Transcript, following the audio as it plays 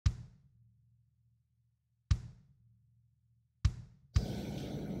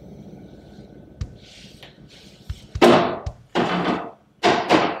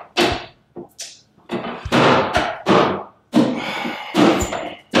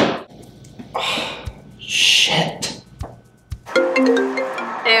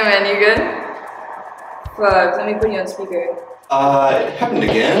good? Fuck, let me put you on speaker. It happened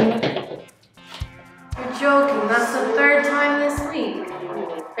again? You're joking, that's the third time this week.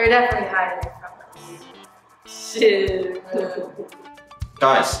 They're definitely hiding it from us. Shit.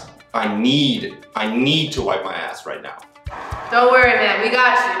 Guys, I need to wipe my ass right now. Don't worry, man, we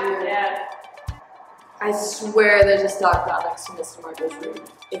got you. Yeah. I swear there's a stockpile next to Mr. Marco's room.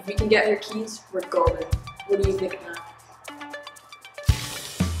 If we can get her keys, we're golden. What do you think now?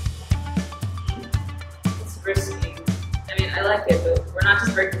 It's risky. I mean, I like it, but we're not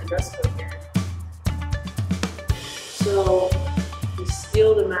just breaking the dress code here. So, we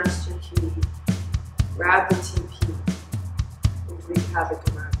steal the master key, grab the TP, and wreak havoc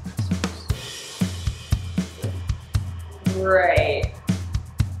around masters. Right.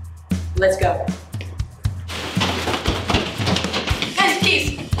 Let's go. Guys,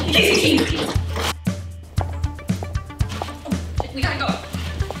 keys! Keys! We gotta go.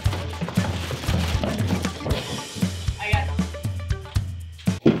 I got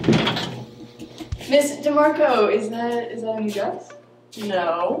it. Miss DeMarco, is that a new dress?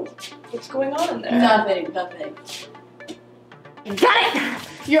 No. What's going on in there? Nothing. Got it!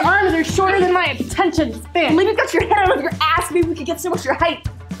 Your arms are shorter than my attention span. Maybe got your head out of your ass. Maybe we could get so much your height.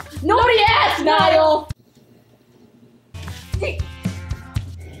 Nobody asked, Niall! Hey.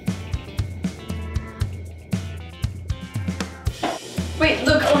 Wait,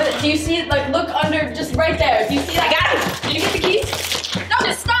 look over there. Do you see it? Like, look under, just right there. Do you see that? I got it! Did you get the keys? No,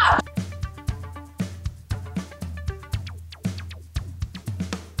 just stop!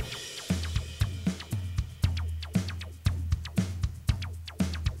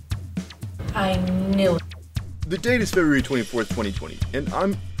 I knew it. The date is February 24th, 2020, and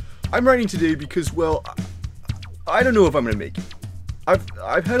I'm writing today because, well, I don't know if I'm gonna make it.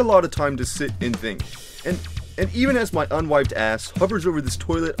 I've had a lot of time to sit and think, and even as my unwiped ass hovers over this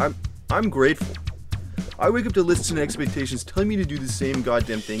toilet, I'm grateful. I wake up to lists and expectations telling me to do the same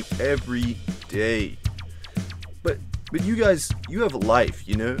goddamn thing every day. But you guys, you have a life,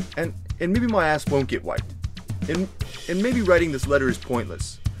 you know, and maybe my ass won't get wiped, and maybe writing this letter is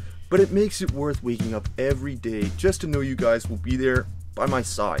pointless. But it makes it worth waking up every day just to know you guys will be there by my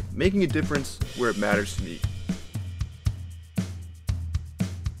side, making a difference where it matters to me.